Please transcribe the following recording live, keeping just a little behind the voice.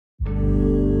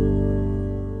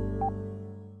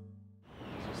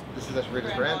That's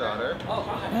Rita's granddaughter.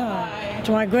 Yeah, it's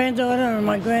my granddaughter and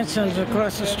my grandson's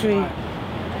across the street.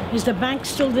 Is the bank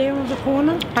still there on the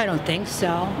corner? I don't think so.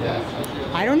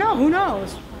 Yeah. I don't know. Who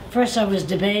knows? First I was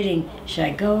debating, should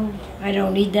I go? I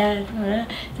don't need that.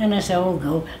 Then I said, oh,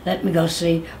 go. Let me go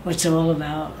see what's it all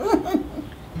about.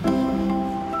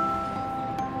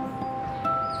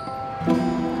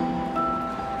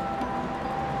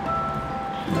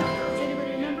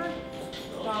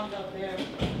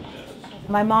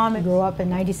 My mom grew up in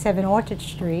 97 Orchard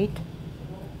Street.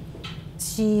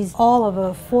 She's all of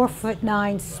a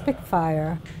 4'9"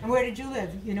 Spitfire. And where did you live?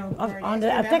 You know,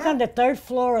 I think on the third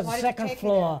floor or the second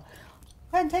floor.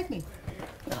 Go ahead and take me.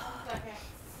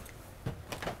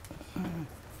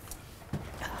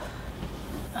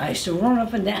 I used to run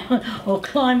up and down or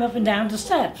climb up and down the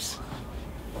steps.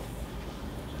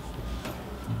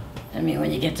 I mean,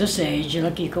 when you get this age, you're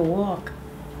lucky you can walk.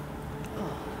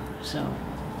 So,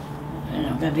 and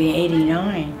I'm gonna be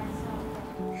 89.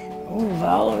 Oh,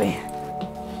 Valerie.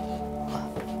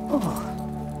 Oh,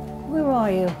 where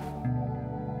are you?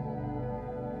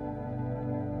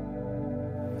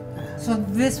 So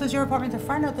this was your apartment, the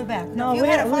front or the back? No, you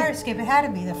had a fire escape. It had to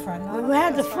be the front. We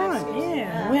had the front,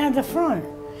 yeah. We had the front.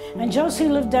 And Josie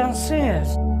lived downstairs.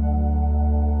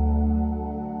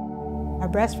 Our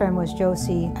best friend was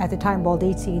Josie, at the time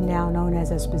Baldizzi, now known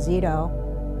as Esposito.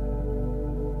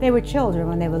 They were children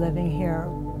when they were living here.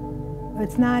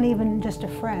 It's not even just a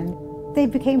friend. They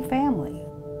became family.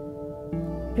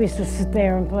 We used to sit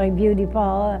there and play beauty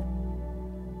parlor,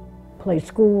 play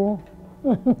school.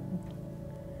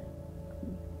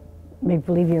 Make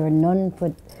believe you're a nun,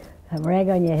 put a rag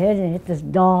on your head and hit the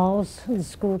dolls, the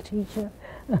school teacher.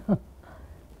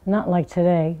 Not like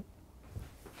today.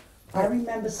 I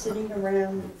remember sitting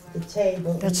around the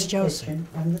table That's in the Josie. kitchen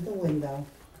under the window.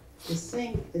 The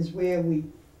sink is where we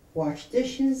washed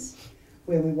dishes,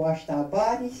 where we washed our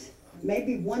bodies.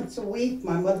 Maybe once a week,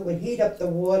 my mother would heat up the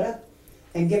water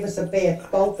and give us a bath,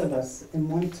 both of us, in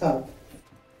one tub.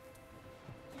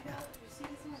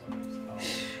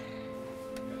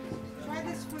 Try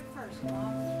this foot first,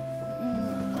 Mom.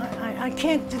 I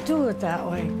can't do it that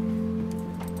way.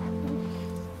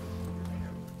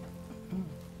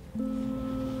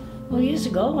 Well, years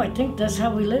ago, I think that's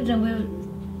how we lived, and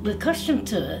we're accustomed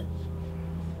to it.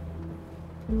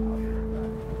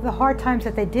 The hard times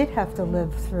that they did have to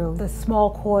live through, the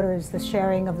small quarters, the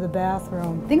sharing of the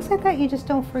bathroom, things like that you just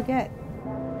don't forget.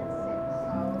 You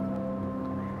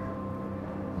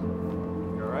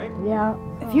all right? Yeah.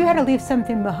 If you had to leave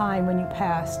something behind when you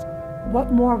passed,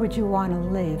 what more would you want to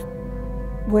leave?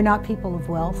 We're not people of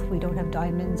wealth. We don't have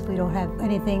diamonds. We don't have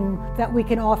anything that we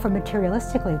can offer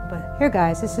materialistically. But here,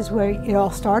 guys, this is where it all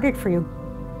started for you.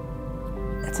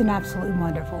 It's an absolutely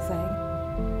wonderful thing.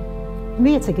 To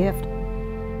me, it's a gift.